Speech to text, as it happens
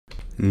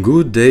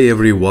Good day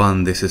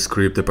everyone, this is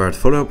Crypto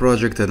Portfolio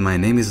Project and my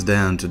name is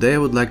Dan. Today I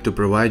would like to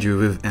provide you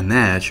with an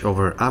edge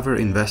over other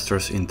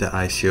investors into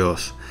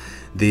ICOs.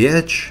 The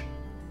edge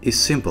is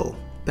simple: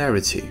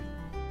 parity.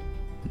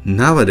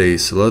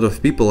 Nowadays, a lot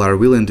of people are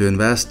willing to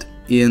invest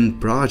in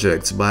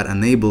projects but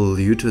unable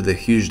due to the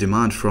huge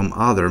demand from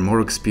other, more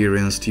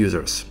experienced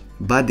users.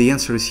 But the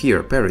answer is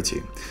here: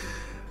 parity.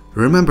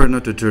 Remember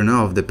not to turn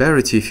off the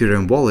Parity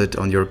Ethereum wallet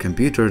on your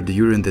computer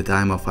during the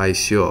time of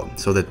ICO,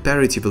 so that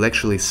Parity will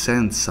actually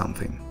send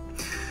something.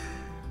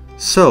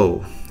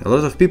 So, a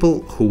lot of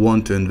people who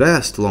want to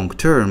invest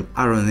long-term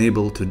are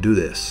unable to do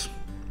this.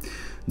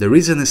 The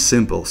reason is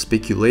simple: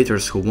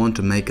 speculators who want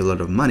to make a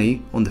lot of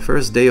money on the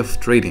first day of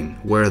trading,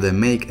 where they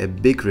make a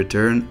big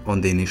return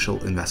on the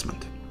initial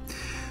investment.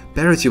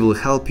 Parity will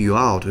help you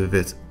out with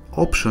its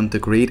option to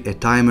create a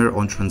timer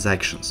on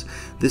transactions.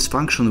 This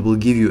function will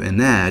give you an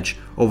edge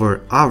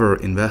over other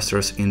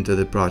investors into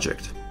the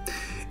project.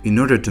 In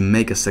order to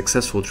make a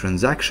successful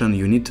transaction,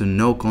 you need to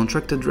know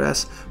contract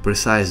address,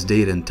 precise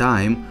date and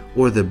time,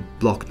 or the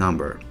block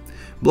number.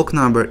 Block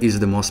number is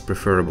the most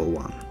preferable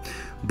one.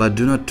 But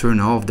do not turn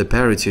off the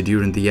parity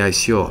during the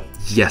ICO.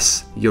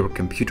 Yes, your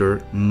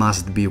computer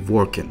must be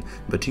working,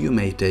 but you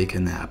may take a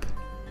nap.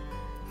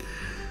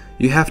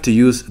 You have to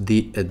use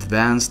the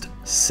advanced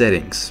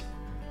settings.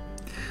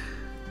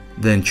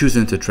 Then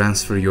choosing to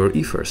transfer your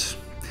ethers.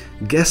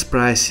 Gas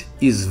price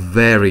is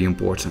very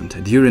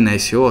important. During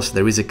ICOs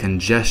there is a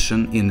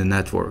congestion in the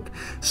network,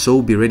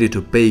 so be ready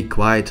to pay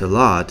quite a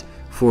lot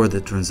for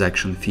the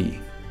transaction fee.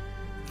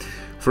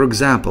 For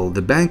example,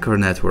 the Banker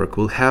network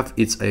will have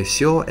its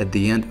ICO at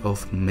the end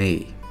of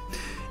May,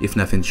 if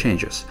nothing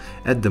changes.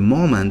 At the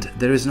moment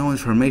there is no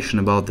information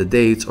about the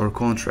dates or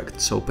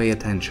contracts, so pay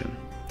attention.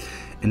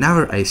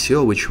 Another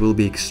ICO which will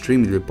be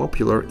extremely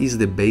popular is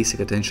the Basic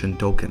Attention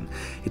token.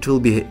 It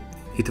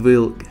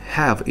will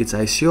have its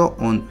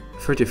ICO on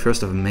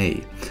 31st of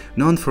May.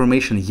 No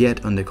information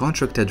yet on the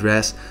contract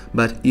address,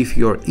 but if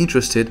you're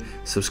interested,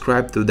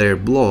 subscribe to their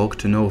blog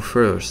to know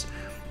first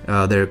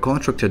their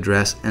contract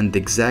address and the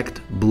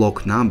exact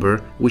block number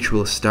which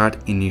will start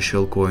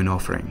initial coin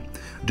offering.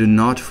 Do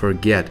not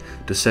forget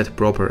to set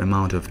proper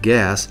amount of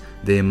gas,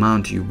 the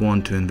amount you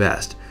want to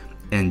invest,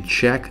 and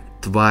check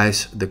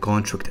twice the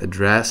contract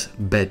address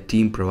bad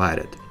team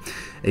provided.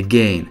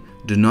 Again,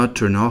 do not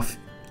turn off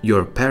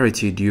your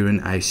parity during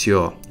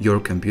ICO. Your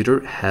computer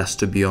has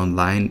to be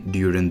online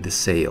during the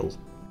sale.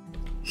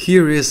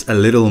 Here is a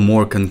little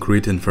more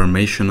concrete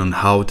information on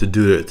how to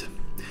do it.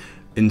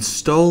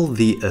 Install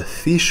the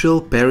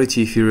official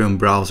Parity Ethereum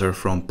browser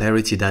from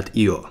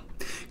parity.io.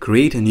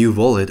 Create a new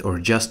wallet or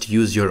just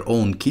use your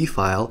own key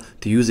file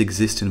to use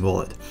existing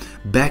wallet.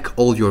 Back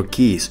all your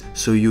keys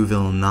so you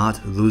will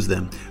not lose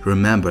them.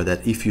 Remember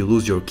that if you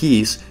lose your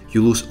keys,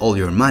 you lose all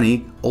your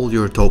money, all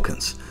your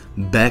tokens.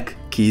 Back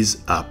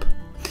keys up.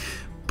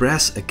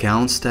 Press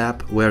Accounts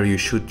tab where you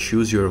should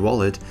choose your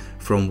wallet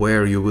from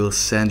where you will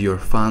send your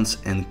funds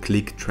and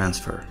click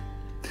Transfer.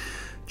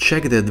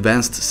 Check the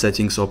Advanced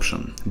Settings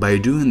option. By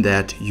doing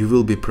that, you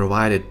will be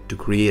provided to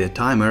create a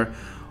timer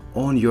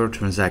on your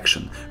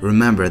transaction.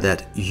 Remember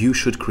that you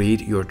should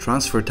create your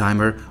transfer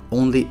timer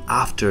only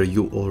after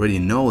you already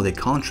know the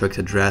contract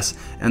address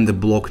and the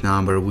block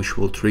number which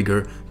will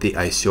trigger the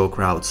ICO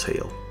crowd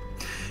sale.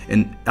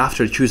 And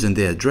after choosing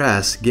the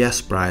address, gas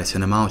price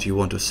and amount you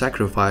want to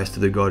sacrifice to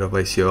the god of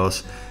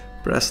ICOs,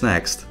 press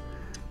Next.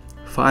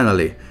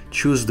 Finally,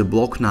 choose the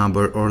block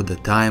number or the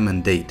time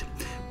and date.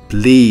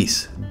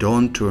 Please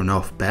don't turn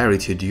off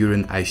parity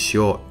during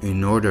ICO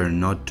in order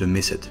not to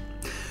miss it.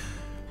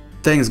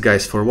 Thanks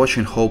guys for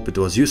watching, hope it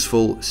was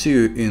useful. See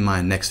you in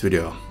my next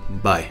video.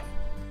 Bye.